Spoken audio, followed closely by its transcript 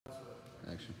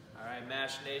All right,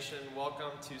 MASH Nation,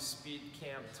 welcome to Speed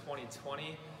Camp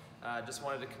 2020. Just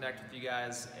wanted to connect with you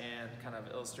guys and kind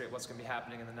of illustrate what's going to be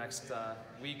happening in the next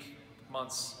week,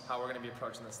 months, how we're going to be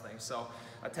approaching this thing. So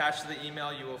attached to the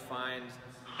email you will find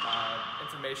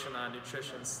information on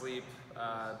nutrition, sleep,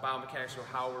 biomechanics, or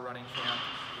how we're running camp,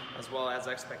 as well as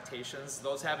expectations.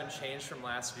 Those haven't changed from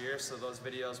last year, so those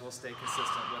videos will stay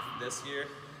consistent with this year.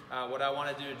 What I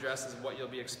wanted to address is what you'll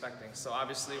be expecting. So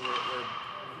obviously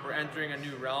we're entering a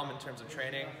new realm in terms of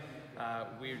training.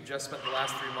 We just spent the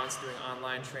last 3 months doing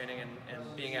online training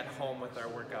and being at home with our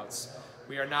workouts.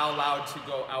 We are now allowed to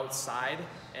go outside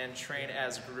and train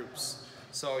as groups.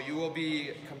 So you will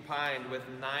be combined with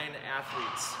 9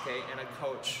 athletes, okay, and a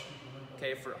coach,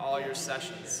 okay, for all your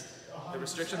sessions. The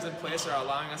restrictions in place are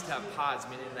allowing us to have pods,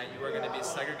 meaning that you are going to be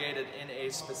segregated in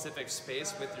a specific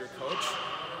space with your coach,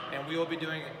 and we will be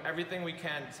doing everything we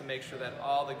can to make sure that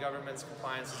all the government's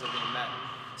compliances are being met.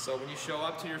 So when you show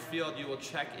up to your field, you will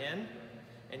check in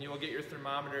and you will get your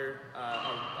thermometer,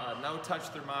 no-touch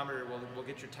thermometer will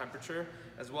get your temperature,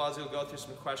 as well as you'll go through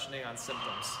some questioning on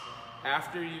symptoms.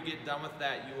 After you get done with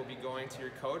that, you will be going to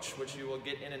your coach, which you will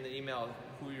get in the email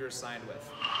who you're assigned with.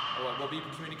 We'll be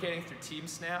communicating through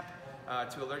TeamSnap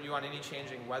to alert you on any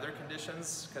changing weather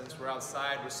conditions, because we're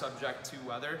outside, we're subject to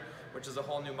weather, which is a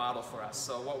whole new model for us.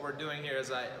 So what we're doing here is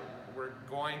we're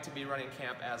going to be running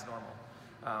camp as normal.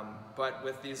 But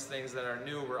with these things that are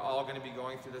new, we're all going to be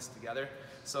going through this together.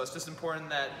 So it's just important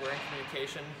that we're in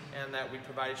communication and that we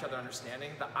provide each other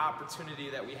understanding. The opportunity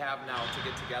that we have now to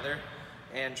get together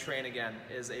and train again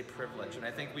is a privilege, and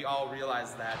I think we all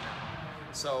realize that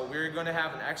now. So we're going to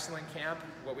have an excellent camp.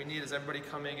 What we need is everybody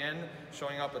coming in,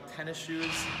 showing up with tennis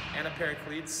shoes and a pair of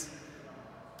cleats,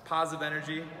 positive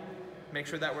energy, make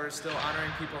sure that we're still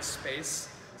honoring people's space.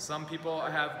 Some people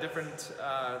have different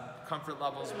comfort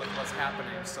levels with what's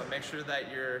happening, so make sure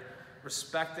that you're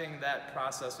respecting that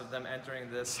process of them entering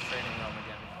this training realm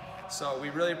again. So we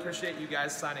really appreciate you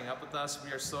guys signing up with us.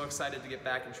 We are so excited to get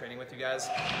back in training with you guys.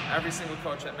 Every single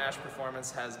coach at MASH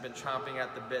Performance has been chomping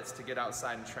at the bits to get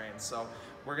outside and train. So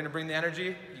we're gonna bring the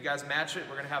energy, you guys match it,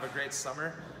 we're gonna have a great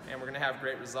summer, and we're gonna have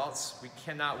great results. We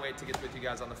cannot wait to get with you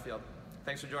guys on the field.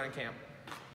 Thanks for joining camp.